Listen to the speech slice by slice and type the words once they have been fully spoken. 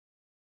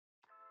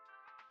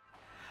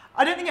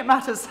I don't think it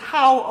matters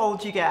how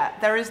old you get.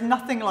 There is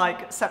nothing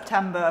like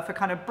September for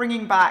kind of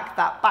bringing back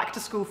that back to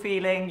school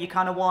feeling. You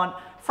kind of want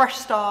fresh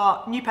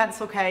start, new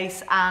pencil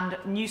case and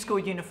new school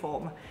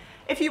uniform.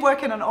 If you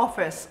work in an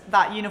office,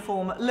 that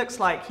uniform looks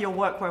like your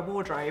workwear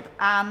wardrobe.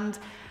 And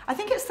I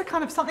think it's the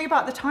kind of something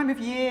about the time of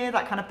year,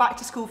 that kind of back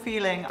to school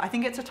feeling. I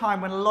think it's a time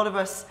when a lot of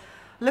us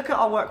look at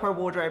our workwear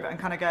wardrobe and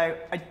kind of go,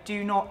 I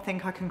do not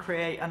think I can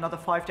create another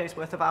 5 days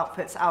worth of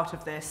outfits out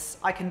of this.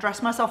 I can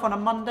dress myself on a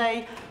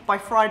Monday. By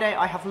Friday,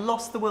 I have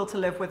lost the will to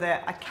live with it.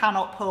 I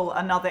cannot pull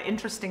another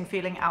interesting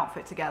feeling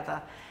outfit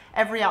together.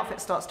 Every outfit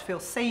starts to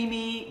feel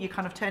samey. You're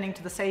kind of turning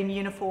to the same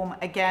uniform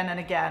again and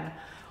again.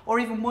 Or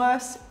even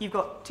worse, you've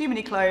got too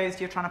many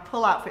clothes. You're trying to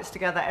pull outfits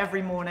together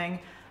every morning.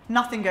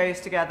 Nothing goes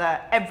together.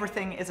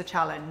 Everything is a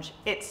challenge.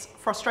 It's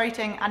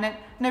frustrating and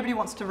nobody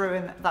wants to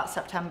ruin that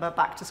September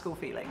back to school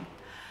feeling.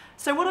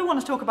 So what I want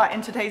to talk about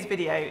in today's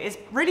video is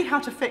really how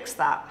to fix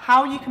that,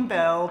 how you can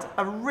build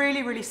a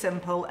really, really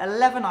simple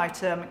 11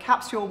 item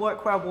capsule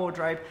workwear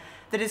wardrobe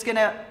that is going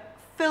to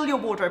fill your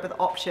wardrobe with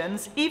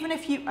options. Even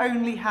if you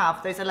only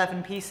have those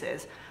 11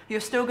 pieces, you're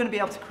still going to be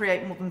able to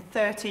create more than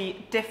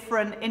 30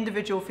 different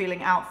individual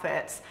feeling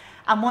outfits.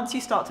 And once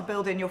you start to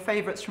build in your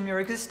favorites from your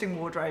existing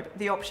wardrobe,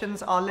 the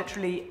options are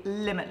literally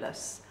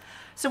limitless.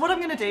 So what I'm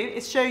going to do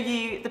is show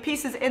you the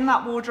pieces in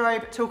that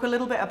wardrobe, talk a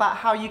little bit about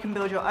how you can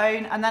build your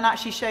own, and then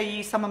actually show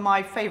you some of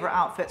my favorite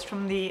outfits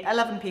from the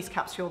 11-piece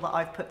capsule that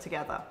I've put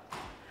together.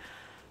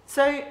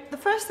 So the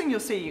first thing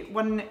you'll see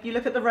when you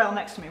look at the rail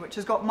next to me, which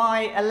has got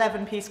my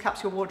 11-piece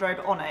capsule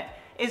wardrobe on it,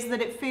 is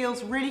that it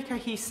feels really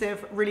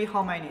cohesive, really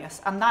harmonious,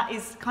 and that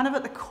is kind of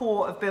at the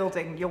core of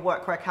building your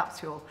workwear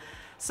capsule.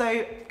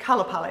 So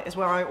colour palette is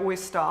where I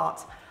always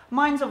start.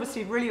 Mine's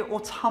obviously really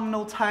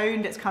autumnal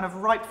toned. It's kind of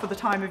ripe for the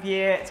time of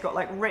year. It's got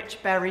like rich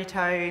berry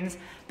tones,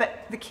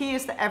 but the key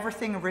is that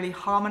everything really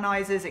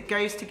harmonizes. It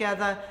goes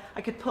together.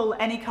 I could pull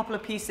any couple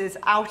of pieces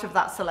out of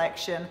that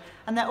selection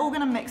and they're all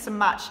going to mix and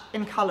match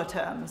in color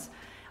terms.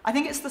 I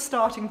think it's the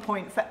starting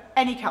point for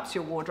any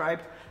capsule wardrobe.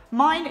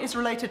 Mine is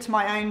related to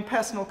my own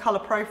personal color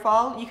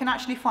profile. You can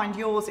actually find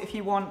yours if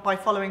you want by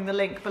following the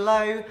link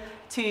below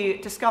to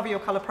discover your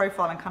color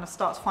profile and kind of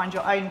start to find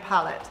your own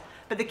palette.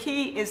 But the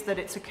key is that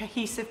it's a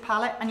cohesive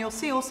palette, and you'll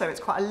see also it's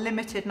quite a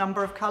limited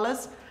number of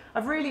colours.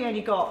 I've really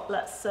only got,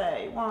 let's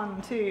say,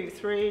 1, 2,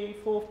 3,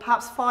 4,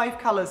 perhaps 5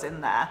 colours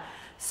in there.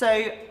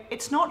 So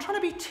it's not trying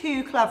to be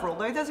too clever,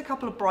 although there's a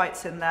couple of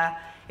brights in there.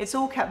 It's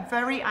all kept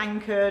very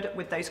anchored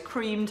with those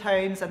cream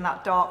tones and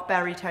that dark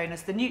berry tone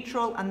as the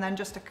neutral, and then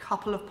just a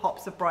couple of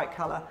pops of bright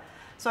colour.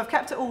 So I've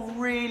kept it all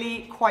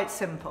really quite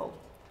simple.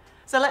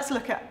 So let's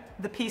look at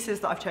the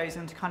pieces that I've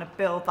chosen to kind of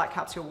build that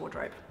capsule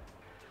wardrobe.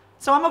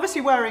 So I'm obviously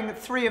wearing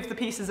 3 of the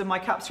pieces of my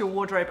capsule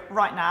wardrobe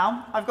right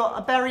now. I've got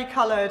a berry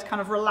coloured kind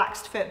of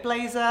relaxed fit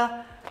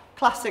blazer,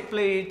 classic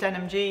blue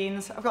denim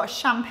jeans. I've got a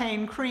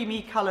champagne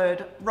creamy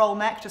coloured roll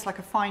neck, just like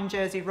a fine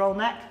jersey roll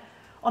neck.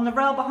 On the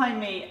rail behind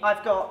me,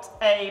 I've got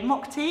a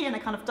mock tee in a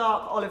kind of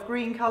dark olive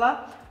green colour.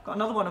 I've got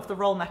another one of the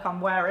roll neck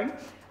I'm wearing.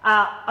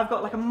 I've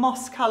got like a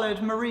moss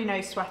coloured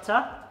merino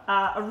sweater,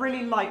 a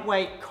really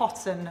lightweight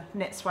cotton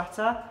knit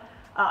sweater.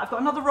 I've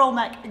got another roll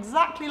neck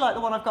exactly like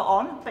the one I've got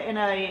on, but in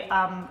a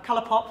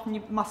colour pop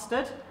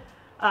mustard.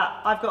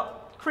 I've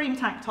got cream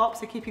tank top,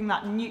 so keeping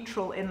that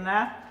neutral in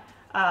there.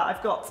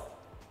 I've got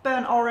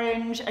burnt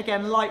orange,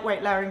 again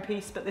lightweight layering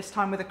piece, but this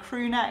time with a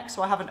crew neck,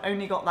 so I haven't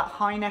only got that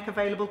high neck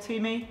available to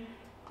me.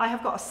 I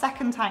have got a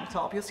second tank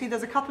top. You'll see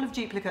there's a couple of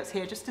duplicates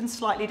here, just in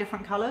slightly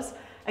different colours,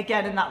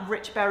 again in that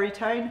rich berry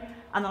tone,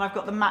 and then I've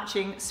got the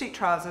matching suit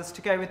trousers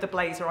to go with the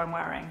blazer I'm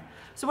wearing.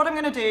 So what I'm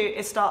going to do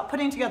is start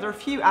putting together a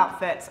few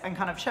outfits and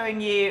kind of showing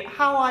you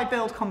how I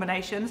build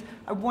combinations.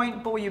 I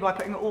won't bore you by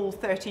putting all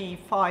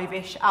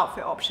 35-ish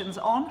outfit options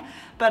on,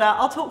 but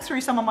I'll talk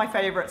through some of my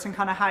favourites and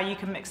kind of how you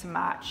can mix and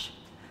match.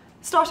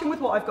 Starting with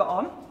what I've got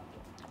on.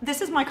 This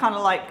is my kind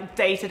of like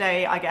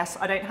day-to-day, I guess.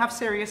 I don't have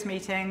serious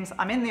meetings.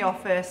 I'm in the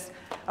office.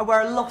 I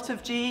wear a lot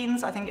of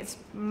jeans. I think it's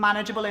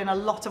manageable in a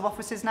lot of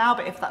offices now,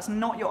 but if that's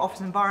not your office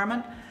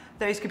environment,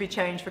 those could be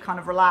changed for kind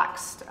of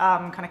relaxed,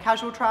 kind of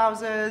casual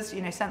trousers,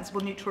 you know,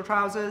 sensible neutral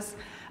trousers.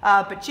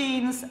 But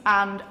jeans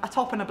and a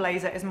top and a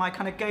blazer is my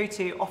kind of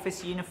go-to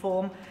office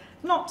uniform.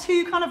 Not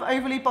too kind of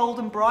overly bold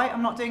and bright.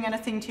 I'm not doing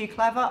anything too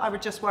clever. I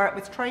would just wear it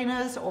with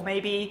trainers or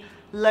maybe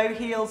low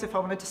heels if I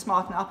wanted to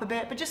smarten it up a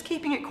bit, but just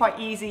keeping it quite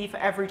easy for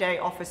everyday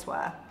office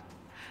wear.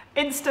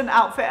 Instant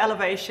outfit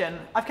elevation.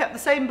 I've kept the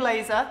same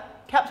blazer,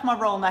 kept my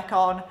roll neck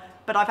on,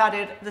 but I've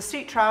added the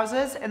suit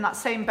trousers in that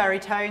same berry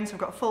tone, so I've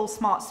got a full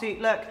smart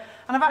suit look.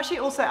 And I've actually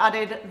also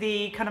added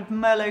the kind of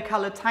Merlot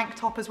coloured tank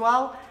top as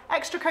well.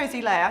 Extra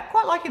cozy layer,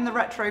 quite liking the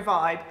retro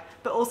vibe,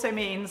 but also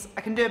means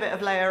I can do a bit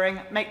of layering,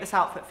 make this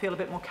outfit feel a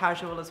bit more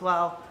casual as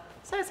well.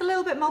 So it's a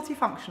little bit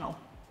multifunctional.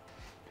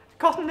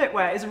 Cotton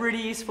knitwear is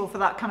really useful for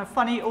that kind of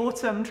funny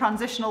autumn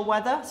transitional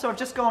weather. So I've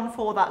just gone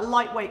for that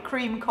lightweight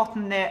cream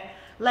cotton knit,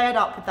 layered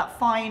up with that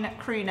fine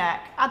crew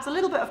neck. Adds a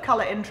little bit of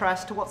colour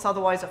interest to what's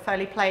otherwise a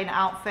fairly plain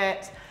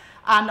outfit.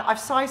 And I've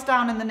sized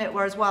down in the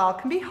knitwear as well. It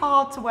can be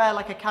hard to wear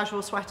like a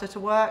casual sweater to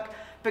work,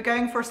 but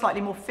going for a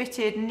slightly more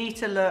fitted,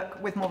 neater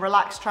look with more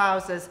relaxed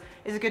trousers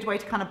is a good way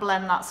to kind of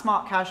blend that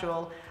smart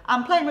casual.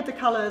 And playing with the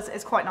colours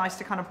is quite nice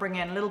to kind of bring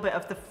in a little bit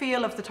of the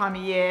feel of the time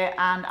of year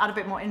and add a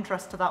bit more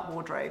interest to that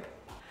wardrobe.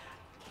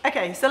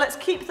 Okay, so let's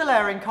keep the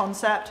layering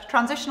concept,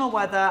 transitional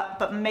weather,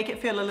 but make it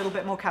feel a little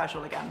bit more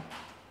casual again.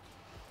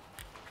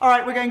 All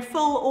right, we're going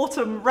full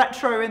autumn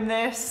retro in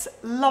this,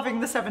 loving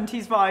the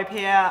 70s vibe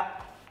here.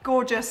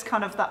 Gorgeous,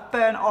 kind of that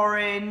burnt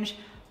orange,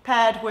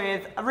 paired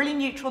with a really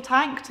neutral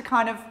tank to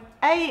kind of,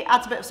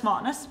 adds a bit of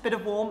smartness, a bit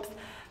of warmth,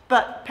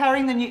 but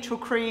pairing the neutral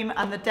cream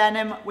and the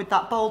denim with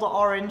that bolder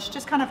orange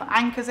just kind of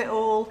anchors it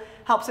all,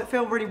 helps it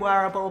feel really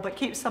wearable, but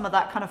keeps some of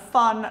that kind of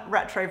fun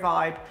retro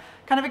vibe.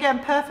 Kind of again,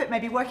 perfect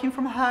maybe working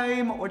from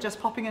home or just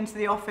popping into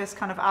the office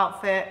kind of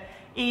outfit.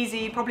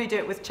 Easy, probably do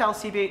it with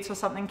Chelsea boots or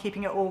something,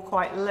 keeping it all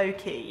quite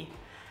low-key.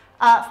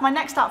 For my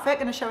next outfit, I'm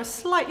going to show a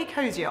slightly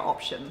cozier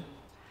option.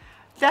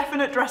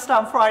 Definite dress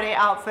down Friday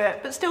outfit,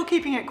 but still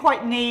keeping it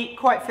quite neat,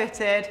 quite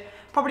fitted.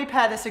 Probably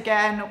pair this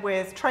again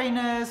with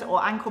trainers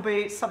or ankle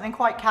boots, something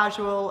quite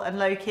casual and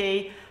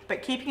low-key,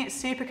 but keeping it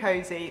super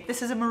cozy.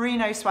 This is a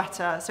merino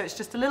sweater, so it's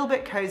just a little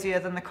bit cozier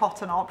than the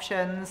cotton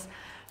options.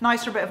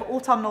 Nice for a bit of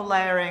autumnal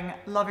layering,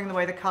 loving the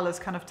way the colours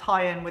kind of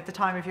tie in with the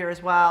time of year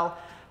as well.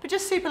 But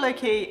just super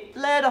low-key,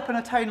 layered up in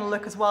a tonal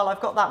look as well. I've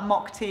got that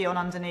mock tee on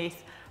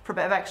underneath for a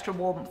bit of extra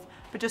warmth,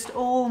 but just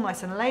all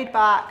nice and laid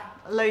back,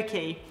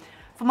 low-key.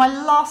 For my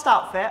last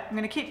outfit, I'm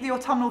going to keep the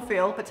autumnal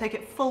feel, but take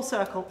it full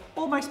circle,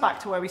 almost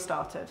back to where we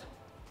started.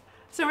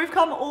 So we've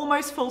come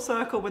almost full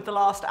circle with the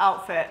last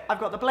outfit. I've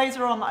got the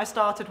blazer on that I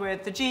started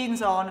with, the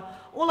jeans on.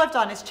 All I've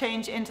done is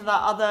change into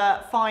that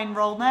other fine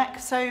roll neck.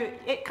 So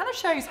it kind of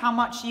shows how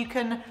much you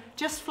can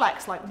just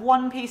flex like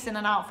one piece in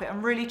an outfit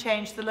and really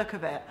change the look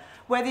of it.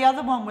 Where the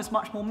other one was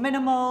much more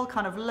minimal,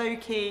 kind of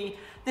low-key,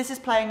 this is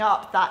playing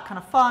up that kind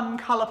of fun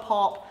colour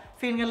pop,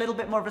 feeling a little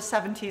bit more of a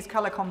 70s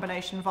colour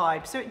combination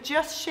vibe. So it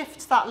just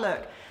shifts that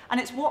look. And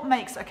it's what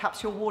makes a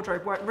capsule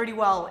wardrobe work really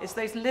well, is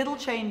those little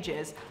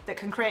changes that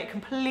can create a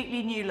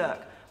completely new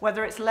look.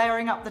 Whether it's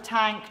layering up the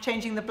tank,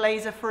 changing the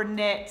blazer for a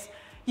knit,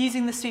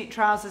 using the suit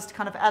trousers to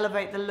kind of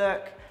elevate the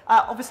look.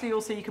 Obviously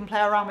also you can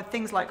play around with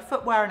things like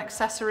footwear and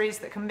accessories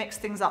that can mix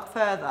things up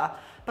further.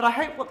 But I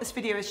hope what this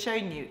video has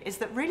shown you is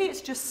that really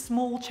it's just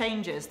small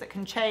changes that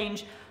can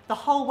change the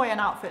whole way an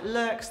outfit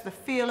looks, the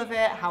feel of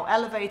it, how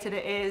elevated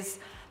it is.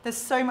 There's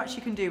so much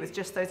you can do with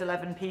just those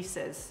 11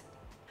 pieces.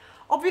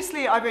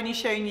 Obviously, I've only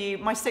shown you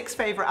my 6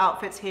 favorite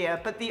outfits here,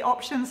 but the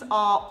options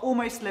are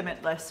almost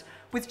limitless.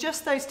 With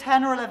just those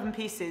 10 or 11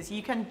 pieces,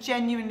 you can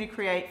genuinely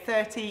create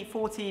 30,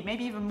 40,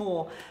 maybe even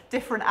more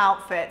different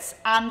outfits.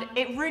 And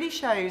it really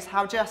shows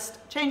how just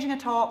changing a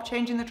top,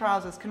 changing the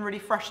trousers can really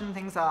freshen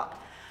things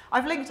up.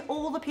 I've linked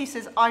all the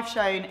pieces I've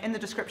shown in the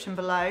description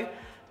below.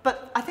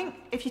 But I think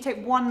if you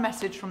take one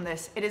message from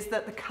this, it is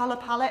that the color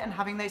palette and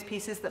having those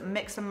pieces that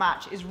mix and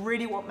match is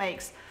really what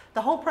makes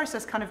the whole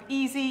process kind of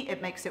easy. It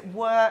makes it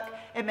work.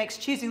 It makes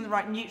choosing the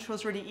right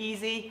neutrals really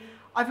easy.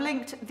 I've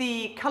linked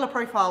the color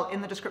profile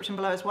in the description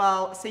below as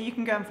well, so you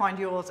can go and find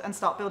yours and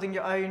start building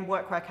your own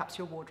workwear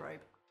capsule wardrobe.